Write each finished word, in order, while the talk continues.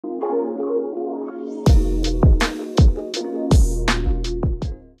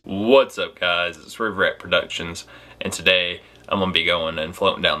What's up, guys? It's River Rat Productions, and today I'm going to be going and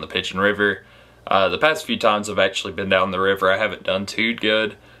floating down the Pigeon River. The past few times I've actually been down the river, I haven't done too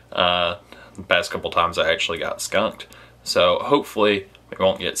good. The past couple times I actually got skunked. So hopefully we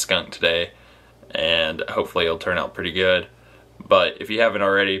won't get skunked today, and hopefully it'll turn out pretty good. But if you haven't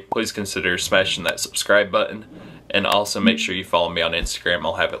already, please consider smashing that subscribe button, and also make sure you follow me on Instagram.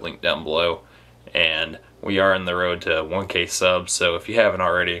 I'll have it linked down below. And we are on the road to 1K subs, so if you haven't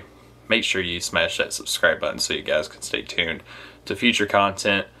already, make sure you smash that subscribe button so you guys can stay tuned to future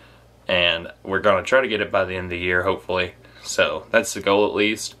content. And we're going to try to get it by the end of the year, hopefully. So that's the goal at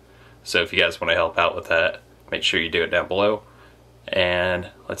least. So if you guys want to help out with that, make sure you do it down below. And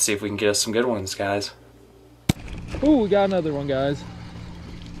let's see if we can get us some good ones, guys. Ooh, we got another one, guys.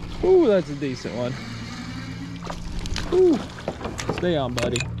 Ooh, that's a decent one. Ooh, stay on,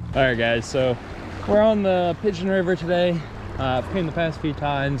 buddy. All right, guys, so we're on the Pigeon River today. I've came the past few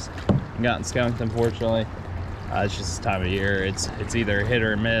times and gotten skunked, unfortunately. It's just this time of year. It's either hit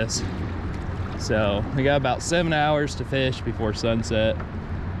or miss. So we got about 7 hours to fish before sunset.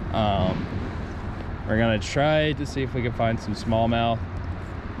 We're gonna try to see if we can find some smallmouth.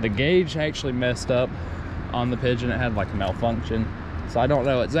 The gauge actually messed up on the Pigeon. It had like a malfunction. So I don't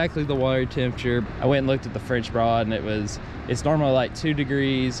know exactly the water temperature. I went and looked at the French broad, and it's normally like 2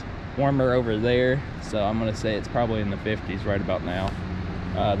 degrees warmer over there. So I'm gonna say it's probably in the 50s right about now.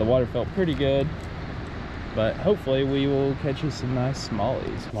 The water felt pretty good, but hopefully we will catch you some nice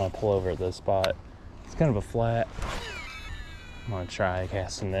smallies. I'm gonna pull over at this spot. It's kind of a flat. I'm gonna try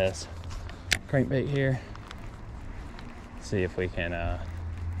casting this crankbait here. See if we can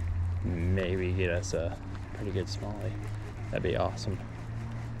maybe get us a pretty good smallie. That'd be awesome.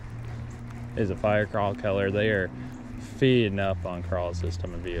 It's a fire crawl color. They are feeding up on crawls this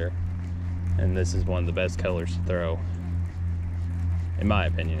time of year, and this is one of the best colors to throw, in my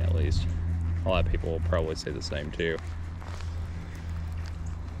opinion at least. A lot of people will probably say the same too.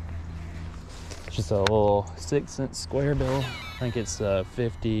 Just a little 6-cent square bill. I think it's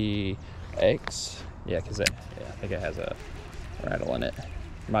 50X. Yeah, because I think it has a rattle in it.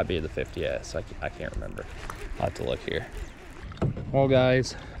 Might be the 50S. I can't remember. I'll have to look here. Well,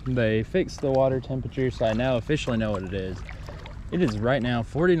 guys, they fixed the water temperature, so I now officially know what it is. It is right now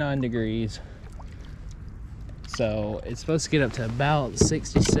 49 degrees. So it's supposed to get up to about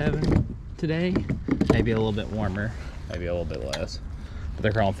 67 today. Maybe a little bit warmer, maybe a little bit less. But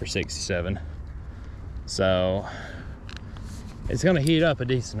they're calling for 67. So it's gonna heat up a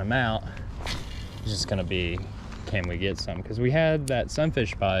decent amount. It's just gonna be, can we get some? Because we had that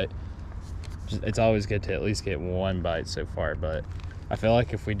sunfish bite. It's always good to at least get one bite so far, but I feel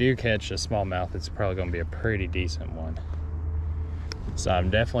like if we do catch a smallmouth, it's probably going to be a pretty decent one. So I'm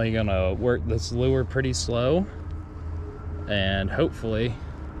definitely going to work this lure pretty slow, and hopefully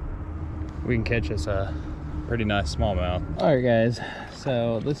we can catch us a pretty nice smallmouth. All right, guys,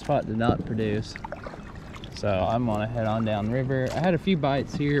 so this spot did not produce, so I'm going to head on down river. I had a few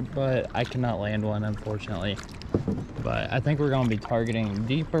bites here, but I cannot land one, unfortunately. But I think we're going to be targeting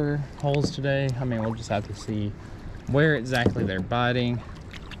deeper holes today. I mean, we'll just have to see where exactly they're biting.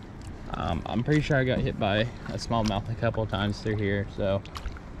 I'm pretty sure I got hit by a smallmouth a couple of times through here, so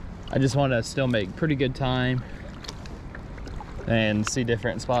I just want to still make pretty good time and see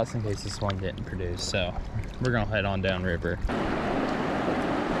different spots in case this one didn't produce. So we're going to head on down river.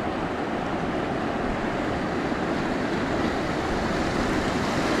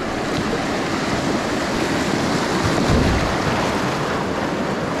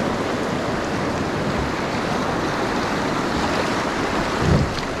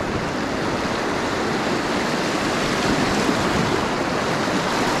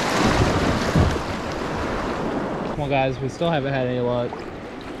 Well, guys, we still haven't had any luck,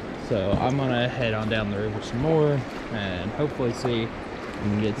 so I'm gonna head on down the river some more and hopefully see if we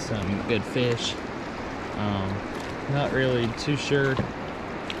can get some good fish. Not really too sure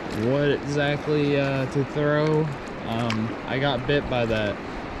what exactly to throw. I got bit by that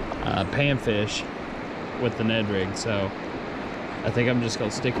panfish with the Ned rig, so I think I'm just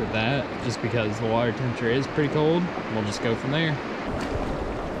gonna stick with that just because the water temperature is pretty cold. We'll just go from there.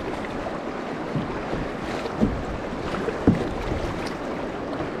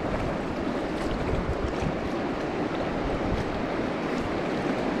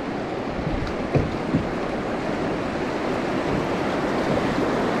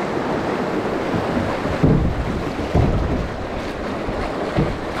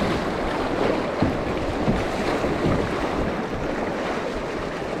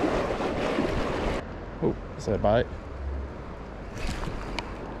 Oh, is that a bite?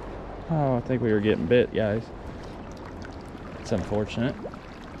 Oh, I think we were getting bit, guys. It's unfortunate.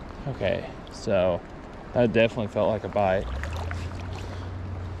 Okay, so that definitely felt like a bite.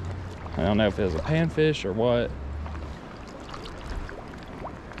 I don't know if it was a panfish or what.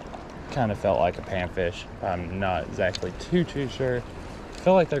 Kind of felt like a panfish. I'm not exactly too sure. I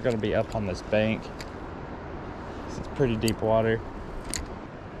feel like they're going to be up on this bank. It's pretty deep water.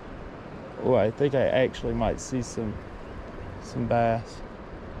 Oh, I think I actually might see some bass.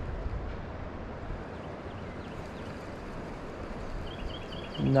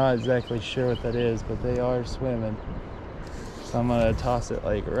 Not exactly sure what that is, but they are swimming. So I'm gonna toss it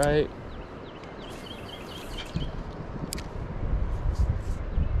like right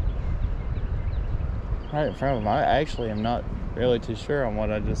in front of them. I actually am not really too sure on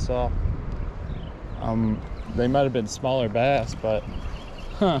what I just saw. They might have been smaller bass, but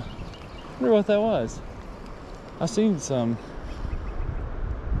I wonder what that was. I've seen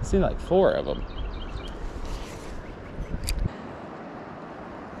like 4 of them.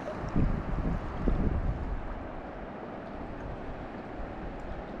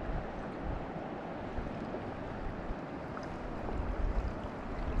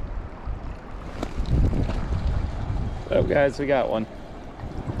 Oh guys, we got one.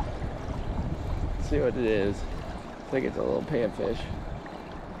 Let's see what it is. I think it's a little panfish.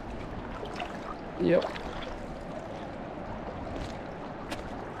 Yep.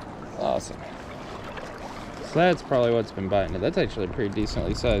 Awesome. So that's probably what's been biting it. That's actually a pretty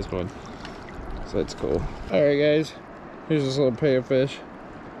decently sized one. So that's cool. Alright guys, here's this little panfish.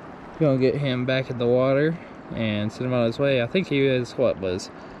 Gonna get him back in the water and send him on his way. I think he is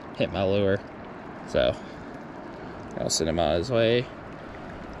hit my lure. So I'll send him on his way.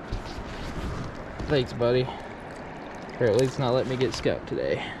 Thanks, buddy. Or at least not let me get scuped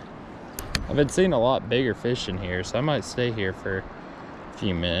today. I've been seeing a lot bigger fish in here, so I might stay here for a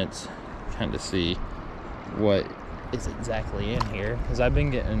few minutes, kind of see what is exactly in here, because I've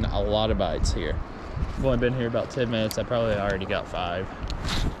been getting a lot of bites here. I've only been here about 10 minutes. I probably already got 5.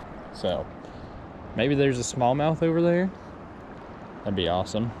 So maybe there's a smallmouth over there. That'd be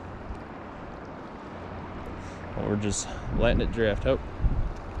awesome. But we're just letting it drift. Oh.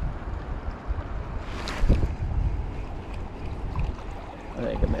 I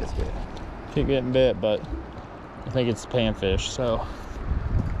think I missed it. Keep getting bit, but I think it's panfish, so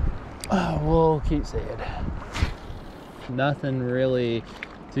we'll keep seeing. Nothing really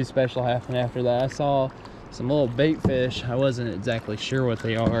too special happened after that. I saw some little bait fish. I wasn't exactly sure what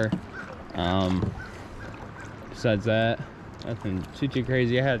they are. Besides that, nothing too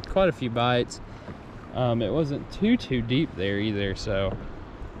crazy. I had quite a few bites. It wasn't too deep there either, so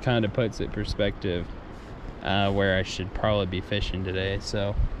kind of puts it in perspective where I should probably be fishing today.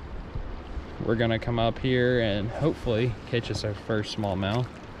 So we're gonna come up here and hopefully catch us our first smallmouth.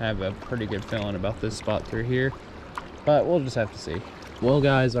 I have a pretty good feeling about this spot through here, but we'll just have to see. Well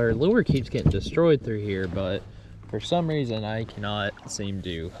guys, our lure keeps getting destroyed through here, but for some reason I cannot seem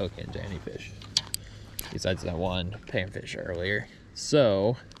to hook into any fish besides that one panfish earlier.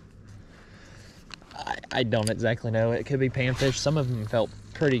 So I don't exactly know. It could be panfish. Some of them felt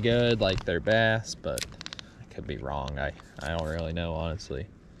pretty good, like they're bass, but I could be wrong. I don't really know, honestly.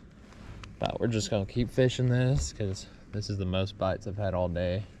 But we're just gonna keep fishing this because this is the most bites I've had all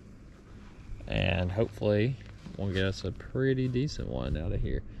day, and hopefully we'll get us a pretty decent one out of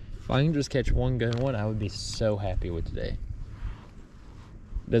here. If I can just catch one good one, I would be so happy with today.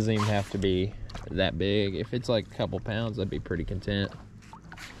 Doesn't even have to be that big. If it's like a couple pounds, I'd be pretty content.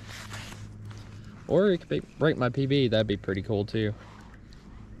 Or it could break my PB. That'd be pretty cool too.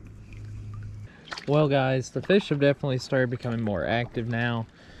 Well guys, the fish have definitely started becoming more active now.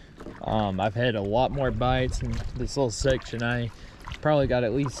 I've had a lot more bites in this little section. I probably got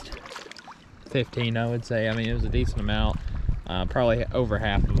at least 15, I would say. I mean, it was a decent amount. Probably over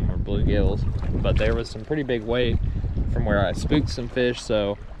half of them were bluegills, but there was some pretty big weight from where I spooked some fish,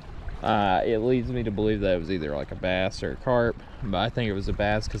 so it leads me to believe that it was either like a bass or a carp, but I think it was a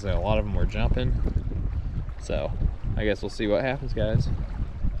bass because a lot of them were jumping. So I guess we'll see what happens, guys.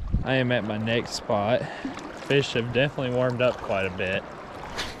 I am at my next spot. Fish have definitely warmed up quite a bit.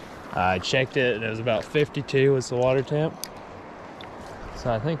 I checked it and it was about 52 was the water temp.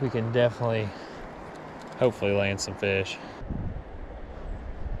 So I think we can definitely, hopefully, land some fish.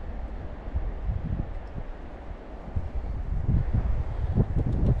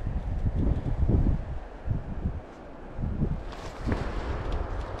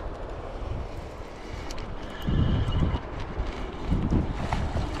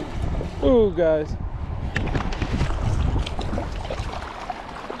 Ooh, guys.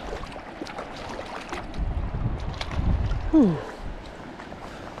 Whew.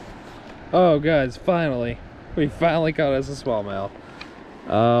 Oh, guys, finally. We finally caught us a smallmouth.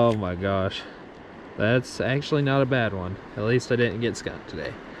 Oh my gosh. That's actually not a bad one. At least I didn't get skunked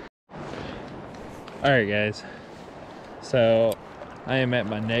today. Alright guys, so I am at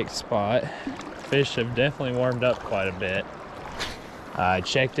my next spot. Fish have definitely warmed up quite a bit. I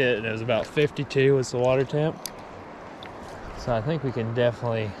checked it and it was about 52 was the water temp. So I think we can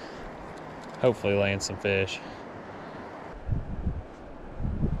definitely, hopefully land some fish.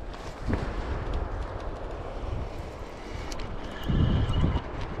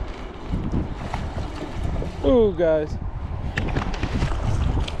 Ooh, guys.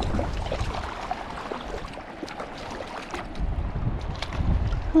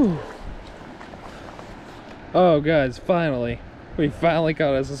 Whew. Oh, guys, finally. We finally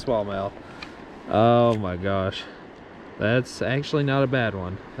caught us a smallmouth. Oh my gosh. That's actually not a bad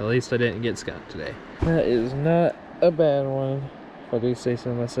one. At least I didn't get skunked today. That is not a bad one, if I do say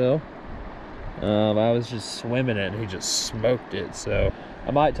so myself. I was just swimming it and he just smoked it. So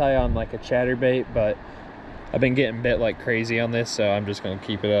I might tie on like a chatterbait, but I've been getting bit like crazy on this, so I'm just gonna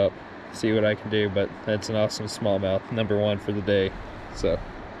keep it up, see what I can do. But that's an awesome smallmouth, #1 for the day. So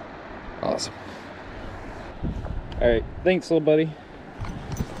awesome. All right, thanks, little buddy.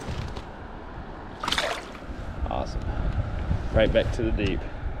 Awesome. Right back to the deep.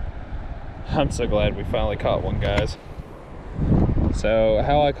 I'm so glad we finally caught one, guys. So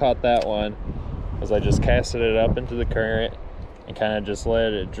how I caught that one was I just casted it up into the current and kind of just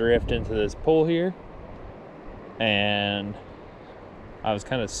let it drift into this pool here. And I was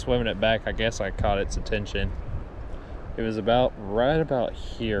kind of swimming it back. I guess I caught its attention. It was right about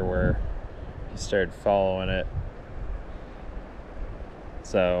here where he started following it.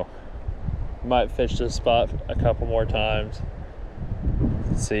 So might fish this spot a couple more times.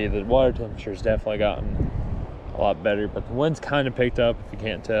 Let's see, the water temperature's definitely gotten a lot better, but the wind's kind of picked up if you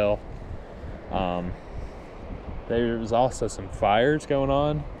can't tell. There was also some fires going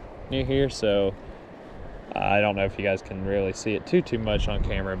on near here, so I don't know if you guys can really see it too much on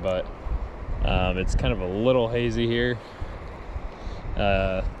camera, but it's kind of a little hazy here.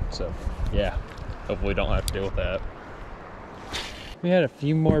 So yeah, hopefully we don't have to deal with that. We had a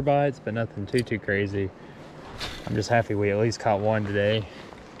few more bites, but nothing too crazy. I'm just happy we at least caught one today.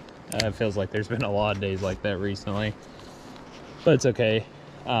 It feels like there's been a lot of days like that recently, but it's okay.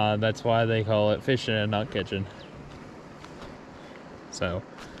 That's why they call it fishing and not catching. So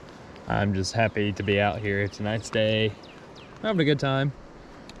I'm just happy to be out here. It's a nice day. We're having a good time.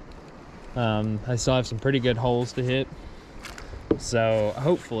 I still have some pretty good holes to hit, so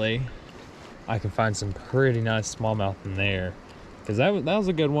hopefully I can find some pretty nice smallmouth in there, because that was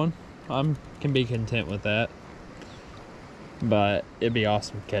a good one. I can be content with that, but it'd be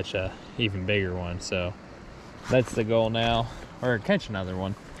awesome to catch a even bigger one. So that's the goal now, or catch another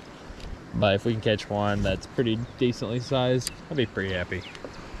one. But if we can catch one that's pretty decently sized, I'll be pretty happy.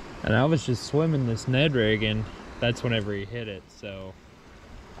 And I was just swimming this Ned rig, and that's whenever he hit it. So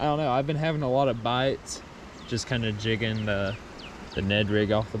I don't know, I've been having a lot of bites just kind of jigging the Ned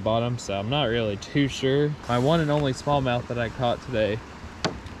rig off the bottom, so I'm not really too sure. My one and only smallmouth that I caught today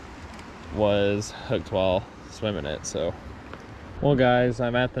was hooked while swimming it. So well guys,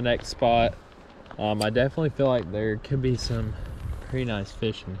 I'm at the next spot. I definitely feel like there could be some pretty nice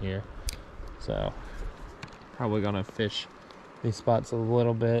fish in here, so probably gonna fish these spots a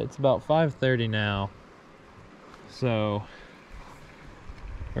little bit. It's about 5:30 now, so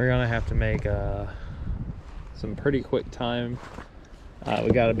we're gonna have to make some pretty quick time.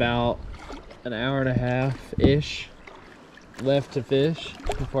 We got about an hour and a half ish left to fish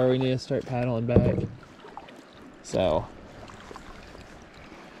before we need to start paddling back. So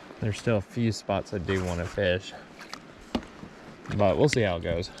there's still a few spots I do want to fish, but we'll see how it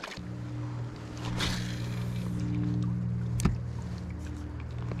goes.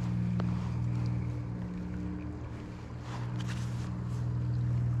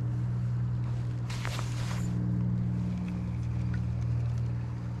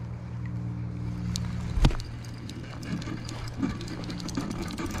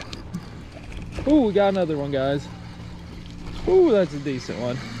 Ooh, we got another one, guys. Ooh, that's a decent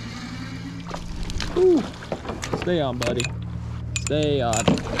one. Ooh, stay on, buddy. Stay on.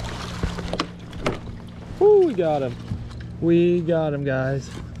 Ooh, we got him. We got him, guys.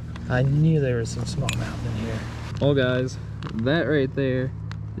 I knew there was some smallmouth in here. Well, guys, that right there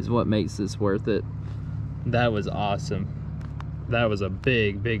is what makes this worth it. That was awesome. That was a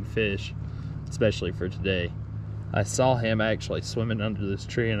big fish, especially for today. I saw him actually swimming under this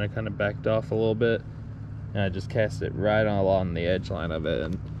tree, and I kind of backed off a little bit, and I just cast it right along the edge line of it,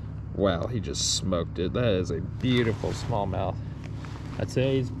 and wow, he just smoked it. That is a beautiful smallmouth. I'd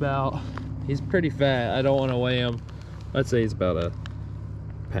say he's pretty fat. I don't want to weigh him. I'd say he's about a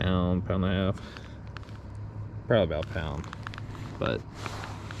pound, pound and a half. Probably about a pound. But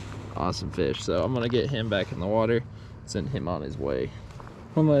awesome fish. So I'm gonna get him back in the water, send him on his way.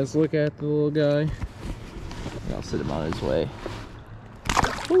 One last look at the little guy. I'll send him on his way.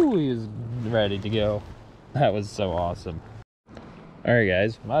 Ooh, he is ready to go. That was so awesome. Alright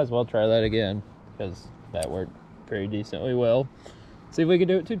guys, might as well try that again, because that worked pretty decently well. See if we can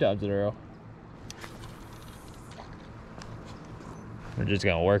do it 2 times in a row. We're just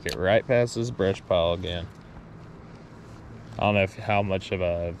gonna work it right past this brush pile again. I don't know how much of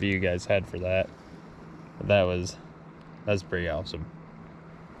a view you guys had for that, but that's pretty awesome.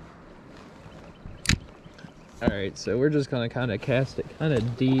 Alright, so we're just gonna kind of cast it kind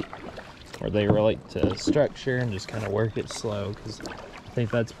of deep where they relate to structure and just kind of work it slow, because I think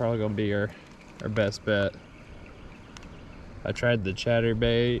that's probably gonna be our best bet. I tried the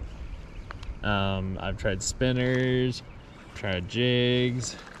chatterbait, I've tried spinners, tried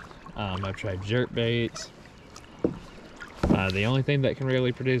jigs, I've tried jerk baits. The only thing that can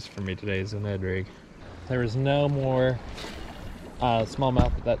really produce for me today is an Ed rig. There was no more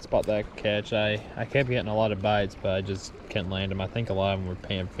smallmouth at that spot that I could catch. I kept getting a lot of bites, but I just couldn't land them. I think a lot of them were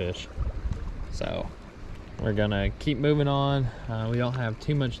panfish. So we're gonna keep moving on. We don't have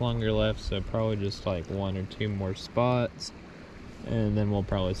too much longer left, so probably just like 1 or 2 more spots, and then we'll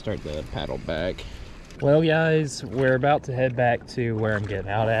probably start the paddle back. Well guys, we're about to head back to where I'm getting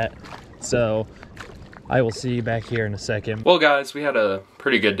out at, so I will see you back here in a second. Well guys, we had a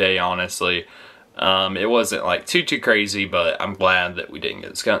pretty good day, honestly. It wasn't like too crazy, but I'm glad that we didn't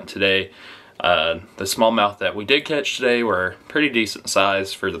get skunked today. The smallmouth that we did catch today were pretty decent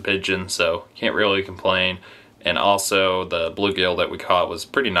size for the pigeon, so can't really complain. And also the bluegill that we caught was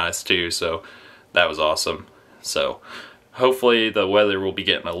pretty nice too, so that was awesome. So hopefully the weather will be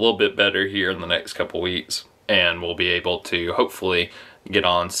getting a little bit better here in the next couple weeks, and we'll be able to hopefully get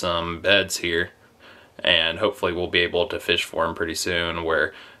on some beds here, and hopefully we'll be able to fish for them pretty soon,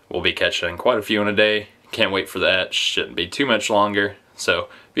 where we'll be catching quite a few in a day. Can't wait for that. Shouldn't be too much longer. So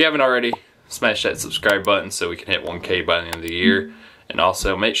if you haven't already, smash that subscribe button so we can hit 1K by the end of the year. And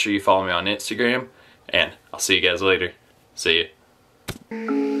also make sure you follow me on Instagram, and I'll see you guys later. See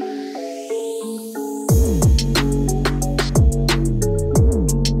ya.